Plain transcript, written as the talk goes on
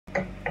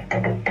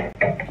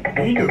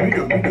Mi do, mi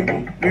do, mi do,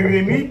 mi.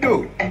 Re mi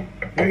do.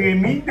 Re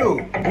mi do.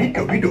 Mi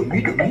do, mi do,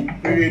 mi do, mi.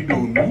 Re do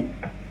mi.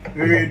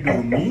 Re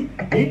do mi.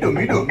 Mi do,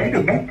 mi do, mi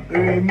do, mi.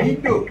 Re mi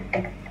do.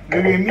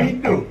 Re mi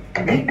do.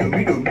 Mi do,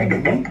 mi do, mi do,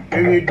 mi.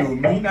 Re do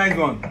mi. Nice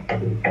one.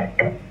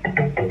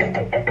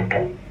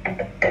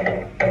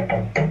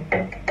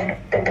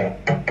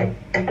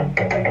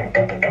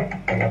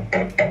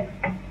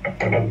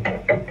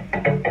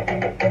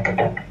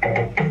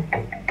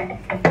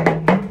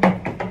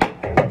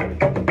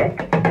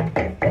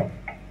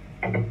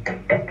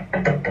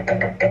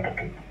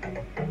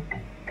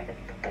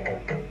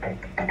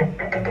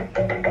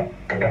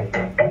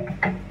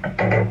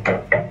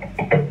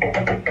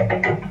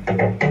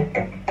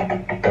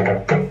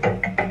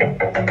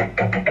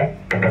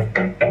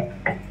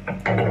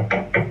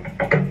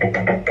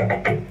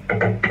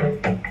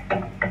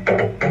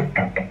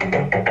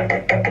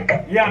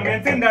 Yeah,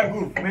 maintain that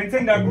groove.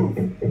 Maintain that groove.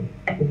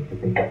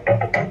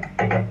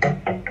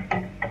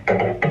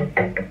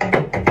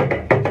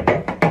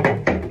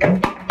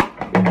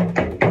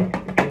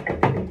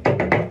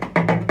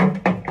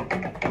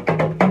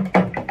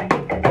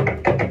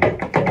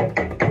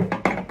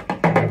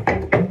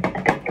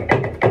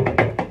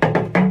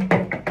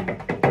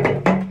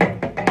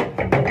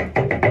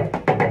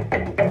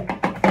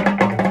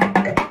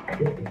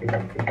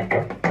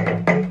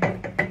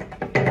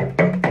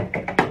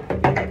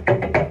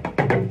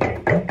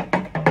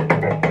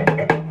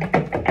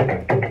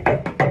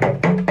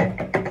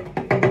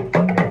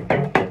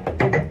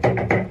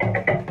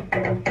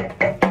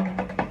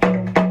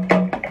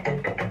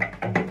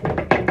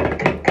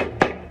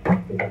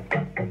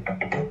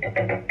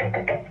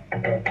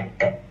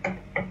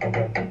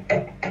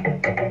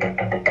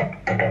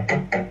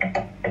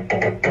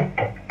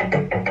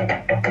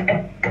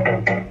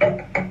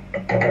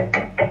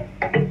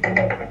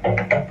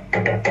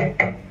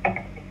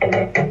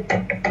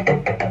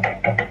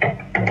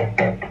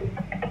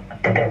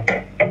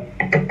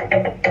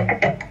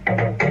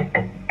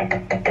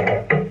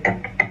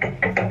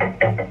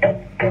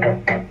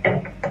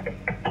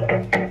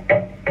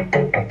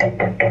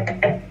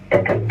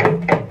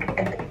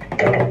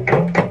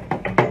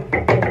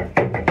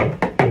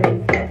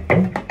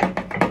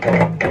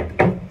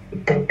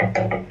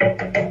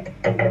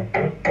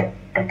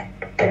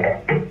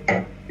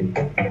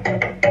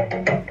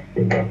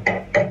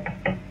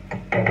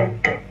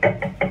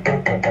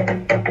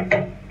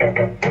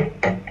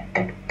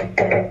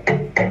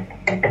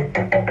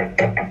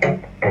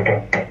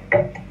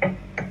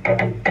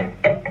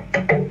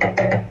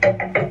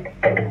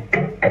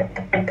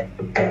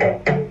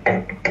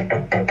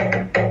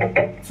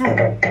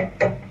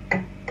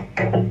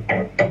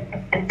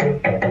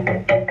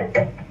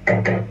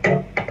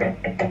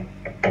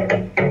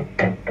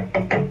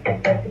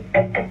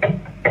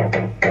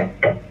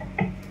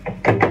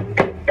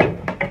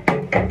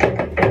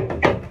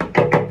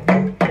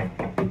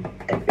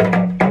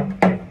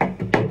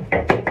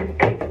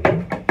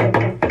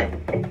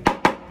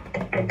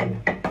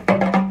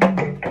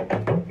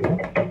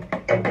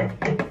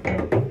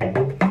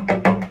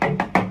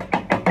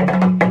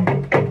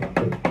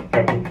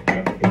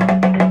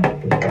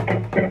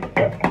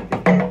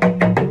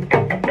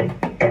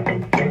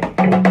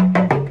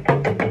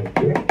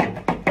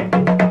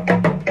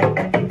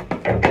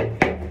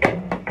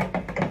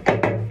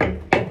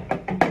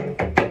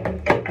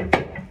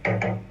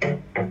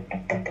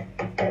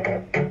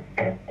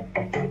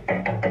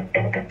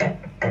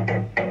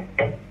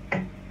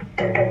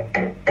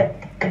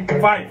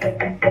 Five.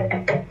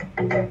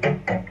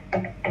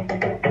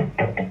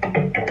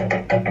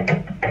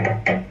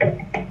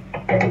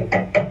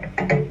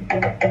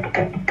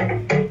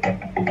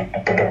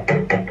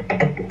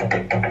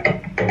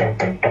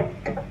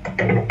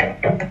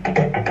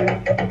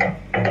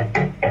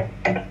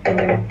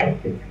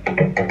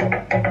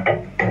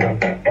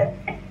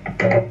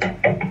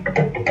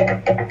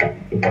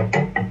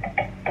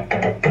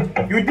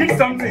 You did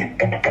something.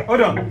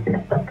 Hold on.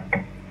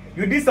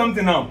 You did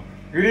something now.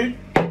 You did?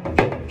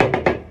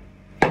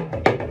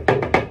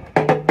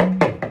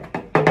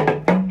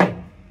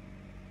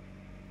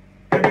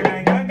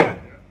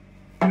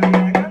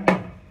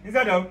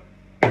 Instead of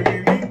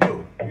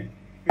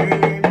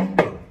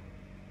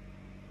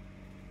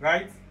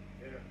right?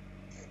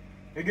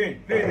 Yeah.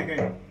 Again, play it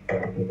again.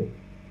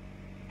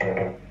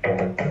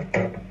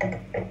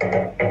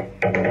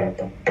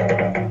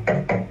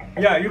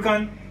 Yeah, you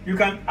can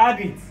add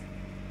it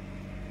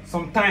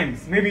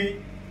sometimes,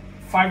 maybe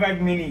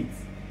 5 minutes.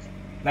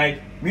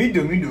 Like mi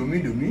do mi do mi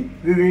do mi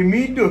re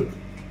mi do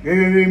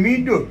re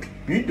mi do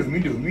mi do mi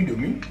do mi do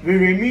mi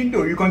re mi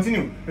do. You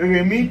continue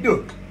re mi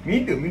do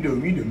mi do mi do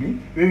mi do mi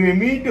re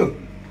mi do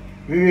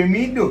re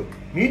mi do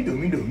mi do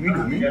mi do mi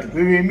do mi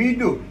re mi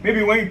do.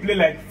 Maybe when you play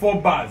like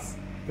 4 bars,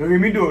 re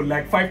mi do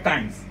like 5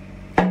 times.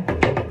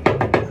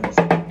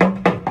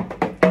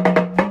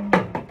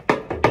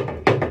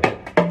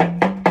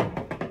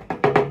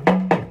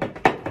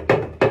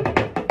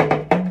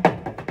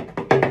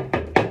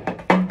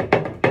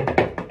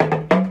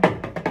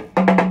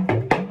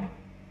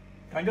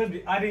 Just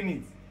be adding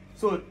it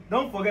So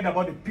don't forget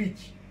about the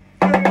pitch.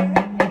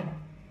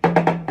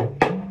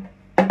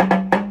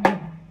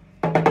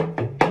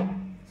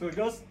 So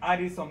just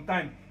add it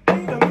sometime.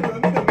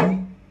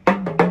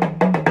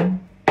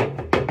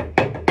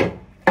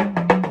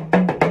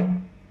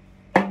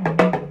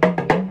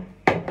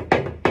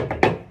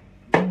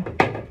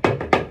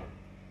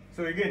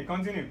 So again,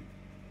 continue.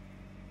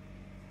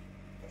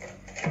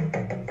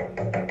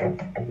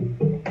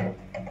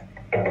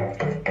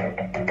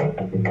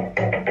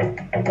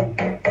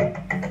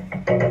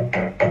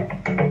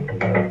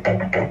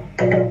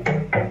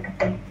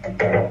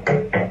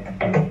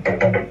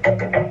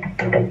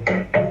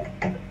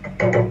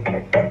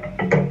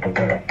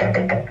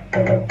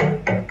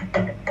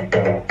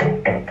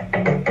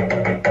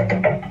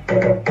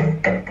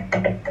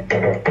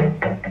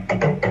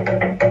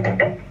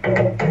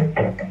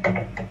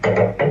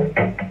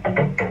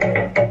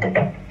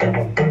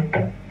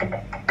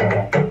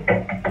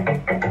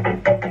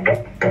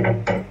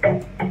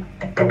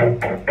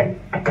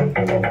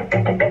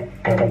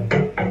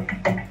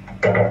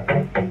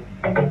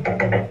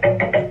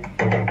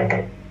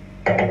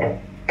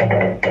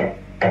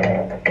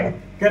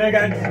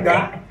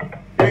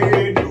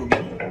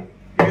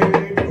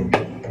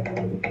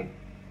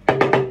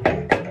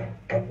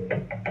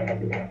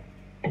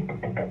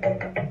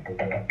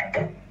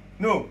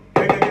 No.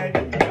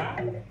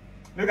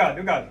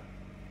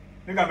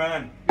 Look at my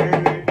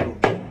hand.